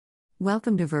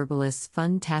Welcome to Verbalist's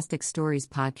Funtastic Stories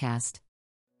podcast.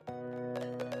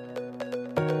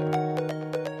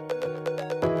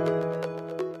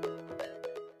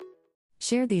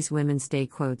 Share these Women's Day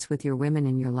quotes with your women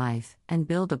in your life and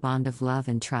build a bond of love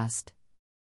and trust.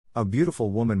 A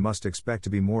beautiful woman must expect to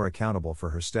be more accountable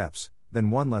for her steps than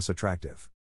one less attractive.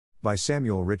 By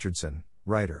Samuel Richardson,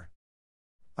 writer.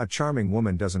 A charming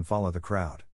woman doesn't follow the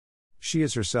crowd. She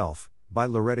is herself, by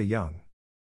Loretta Young.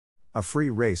 A free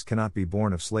race cannot be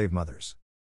born of slave mothers.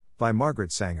 By Margaret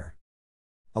Sanger.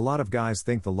 A lot of guys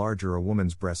think the larger a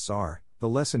woman's breasts are, the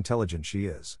less intelligent she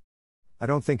is. I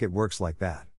don't think it works like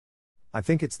that. I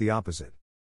think it's the opposite.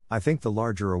 I think the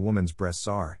larger a woman's breasts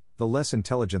are, the less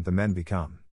intelligent the men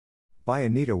become. By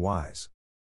Anita Wise.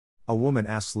 A woman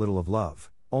asks little of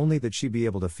love, only that she be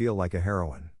able to feel like a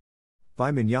heroine.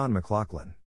 By Mignon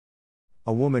McLaughlin.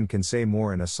 A woman can say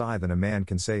more in a sigh than a man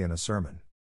can say in a sermon.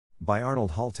 By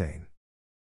Arnold Haltane.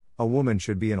 A woman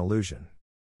should be an illusion.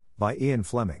 By Ian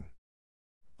Fleming.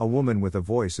 A woman with a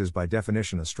voice is by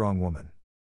definition a strong woman.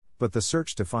 But the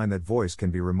search to find that voice can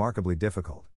be remarkably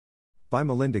difficult. By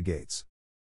Melinda Gates.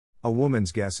 A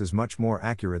woman's guess is much more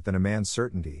accurate than a man's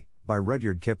certainty. By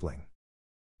Rudyard Kipling.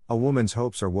 A woman's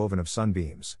hopes are woven of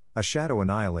sunbeams, a shadow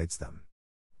annihilates them.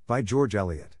 By George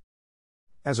Eliot.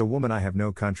 As a woman I have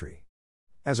no country.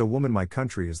 As a woman my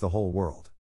country is the whole world.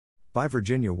 By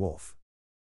Virginia Woolf.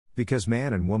 Because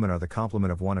man and woman are the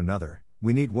complement of one another,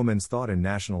 we need woman's thought in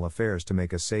national affairs to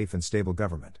make a safe and stable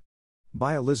government.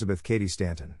 By Elizabeth Cady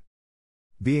Stanton.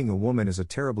 Being a woman is a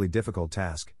terribly difficult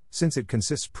task, since it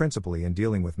consists principally in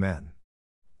dealing with men.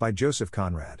 By Joseph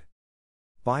Conrad.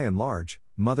 By and large,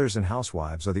 mothers and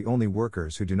housewives are the only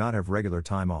workers who do not have regular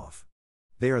time off.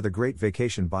 They are the great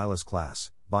vacation byless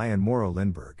class. By Anne Morrow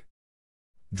Lindbergh.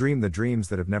 Dream the dreams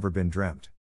that have never been dreamt.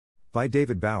 By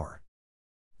David Bauer.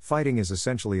 Fighting is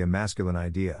essentially a masculine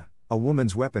idea, a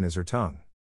woman's weapon is her tongue.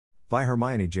 By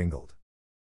Hermione Gingold.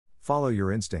 Follow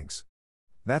your instincts.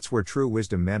 That's where true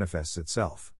wisdom manifests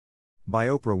itself. By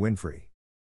Oprah Winfrey.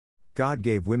 God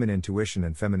gave women intuition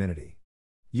and femininity.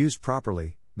 Used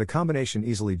properly, the combination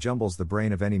easily jumbles the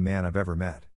brain of any man I've ever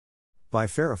met. By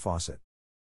Farrah Fawcett.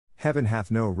 Heaven hath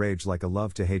no rage like a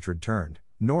love to hatred turned,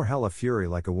 nor hell a fury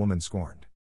like a woman scorned.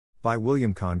 By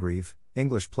William Congreve,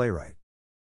 English playwright.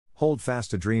 Hold fast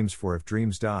to dreams, for if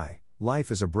dreams die, life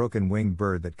is a broken-winged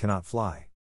bird that cannot fly.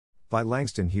 By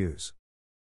Langston Hughes.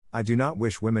 I do not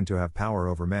wish women to have power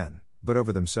over men, but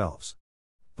over themselves.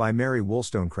 By Mary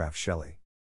Wollstonecraft Shelley.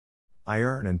 I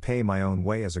earn and pay my own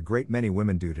way as a great many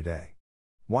women do today.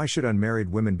 Why should unmarried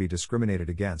women be discriminated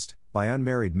against, by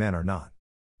unmarried men are not?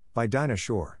 By Dinah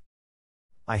Shore.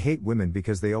 I hate women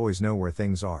because they always know where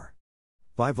things are.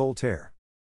 By Voltaire.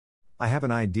 I have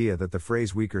an idea that the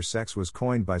phrase weaker sex was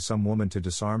coined by some woman to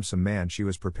disarm some man she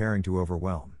was preparing to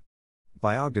overwhelm.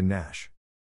 By Ogden Nash.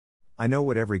 I know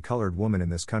what every colored woman in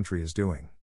this country is doing.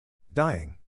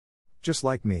 Dying. Just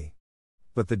like me.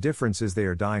 But the difference is they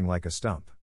are dying like a stump.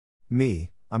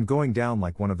 Me, I'm going down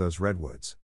like one of those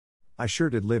redwoods. I sure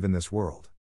did live in this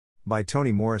world. By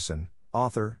Toni Morrison,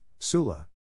 author, Sula.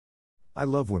 I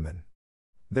love women.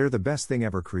 They're the best thing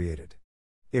ever created.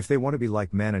 If they want to be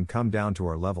like men and come down to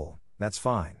our level, that's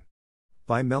fine.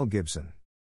 By Mel Gibson.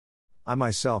 I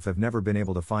myself have never been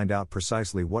able to find out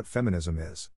precisely what feminism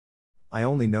is. I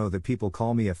only know that people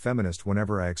call me a feminist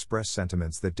whenever I express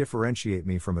sentiments that differentiate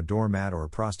me from a doormat or a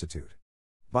prostitute.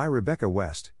 By Rebecca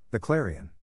West, The Clarion.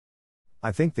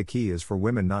 I think the key is for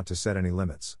women not to set any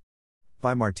limits.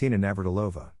 By Martina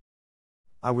Navratilova.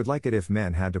 I would like it if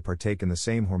men had to partake in the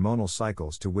same hormonal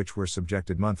cycles to which we're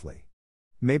subjected monthly.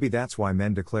 Maybe that's why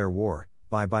men declare war,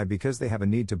 because they have a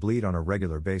need to bleed on a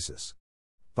regular basis.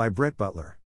 By Brett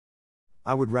Butler.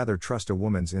 I would rather trust a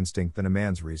woman's instinct than a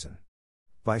man's reason.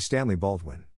 By Stanley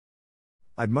Baldwin.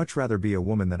 I'd much rather be a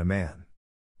woman than a man.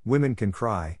 Women can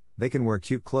cry, they can wear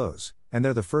cute clothes, and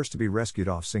they're the first to be rescued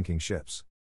off sinking ships.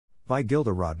 By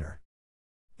Gilda Rodner.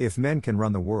 If men can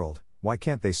run the world, why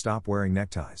can't they stop wearing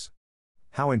neckties?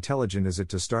 How intelligent is it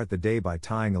to start the day by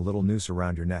tying a little noose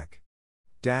around your neck?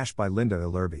 By Linda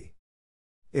Illerby.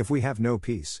 If we have no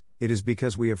peace, it is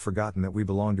because we have forgotten that we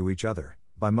belong to each other.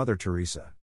 By Mother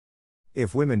Teresa.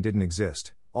 If women didn't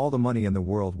exist, all the money in the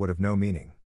world would have no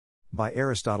meaning. By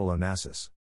Aristotle Onassis.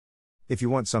 If you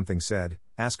want something said,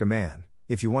 ask a man.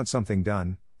 If you want something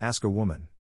done, ask a woman.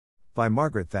 By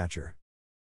Margaret Thatcher.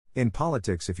 In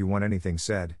politics, if you want anything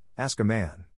said, ask a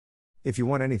man. If you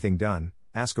want anything done,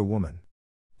 ask a woman.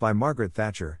 By Margaret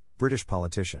Thatcher, British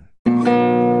politician.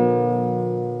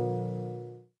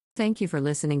 Thank you for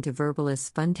listening to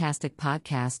Verbalist's Funtastic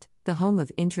podcast, the home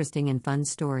of interesting and fun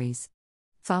stories.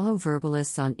 Follow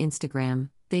Verbalists on Instagram,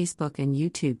 Facebook, and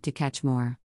YouTube to catch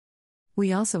more.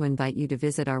 We also invite you to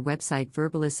visit our website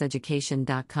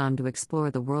verbalisteducation.com to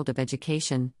explore the world of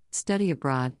education, study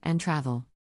abroad, and travel.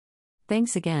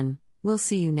 Thanks again, we'll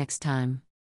see you next time.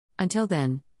 Until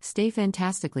then, stay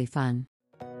fantastically fun.